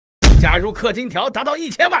假如氪金条达到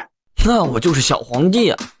1000万，那我就是小皇帝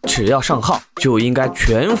啊！只要上号就应该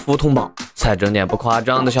全服通报，再整点不夸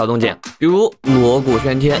张的小动静，比如锣鼓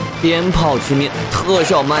喧天、鞭炮齐鸣、特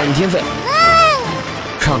效满天飞，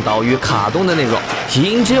让岛屿卡顿的那种，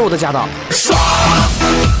迎接我的驾到！爽！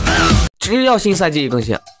只要新赛季一更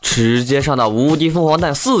新，直接上到无敌凤凰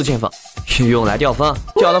蛋4000分，用来掉分，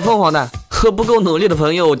掉的凤凰蛋和不够努力的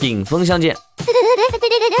朋友顶峰相见。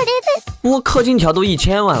我氪金条都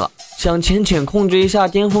1000万了。想浅浅控制一下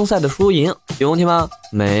巅峰赛的输赢，有问题吗？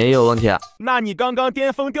没有问题啊。那你刚刚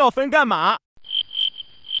巅峰掉分干嘛？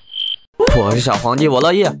我是小皇帝，我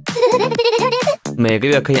乐意。每个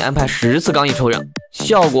月可以安排10次刚毅抽人，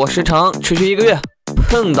效果时长持续1个月。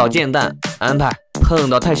碰到贱蛋安排，碰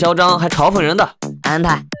到太嚣张还嘲讽人的安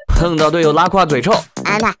排，碰到队友拉胯嘴臭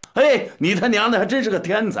安排。嘿，你他娘的还真是个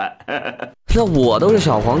天才！那我都是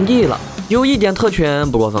小皇帝了，有一点特权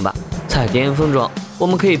不过分吧？在巅峰中，我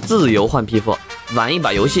们可以自由换皮肤，玩一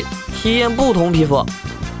把游戏，体验不同皮肤。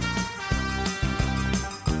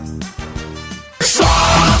爽！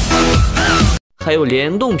还有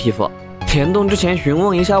联动皮肤，联动之前询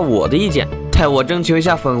问一下我的意见，带我征求一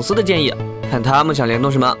下粉丝的建议，看他们想联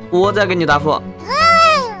动什么，我再给你答复。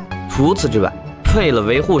除此之外，为了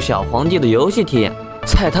维护小皇帝的游戏体验，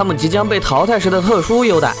在他们即将被淘汰时的特殊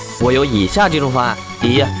优待，我有以下几种方案：第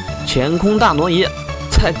一，前空大挪移。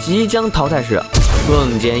在即将淘汰时，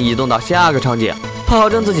瞬间移动到下个场景，保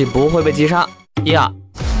证自己不会被击杀。第二，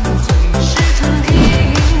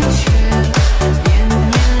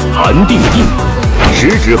含定印，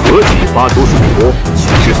食指合体发出水波，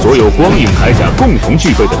是所有光影铠甲共同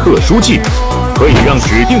具备的特殊技能，可以让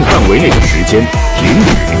指定范围内的时间停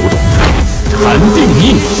止流动。含定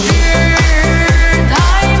印。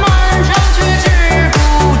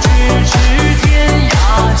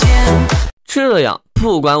这样，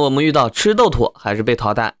不管我们遇到吃豆土还是被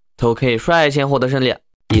淘汰，都可以率先获得胜利。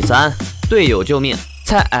第三，队友救命，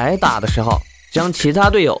在挨打的时候，将其他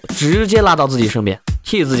队友直接拉到自己身边，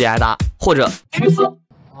替自己挨打，或者去死。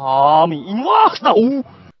阿弥陀佛。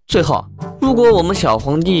最后，如果我们小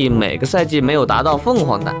皇帝每个赛季没有达到凤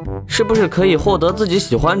凰蛋，是不是可以获得自己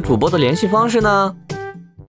喜欢主播的联系方式呢？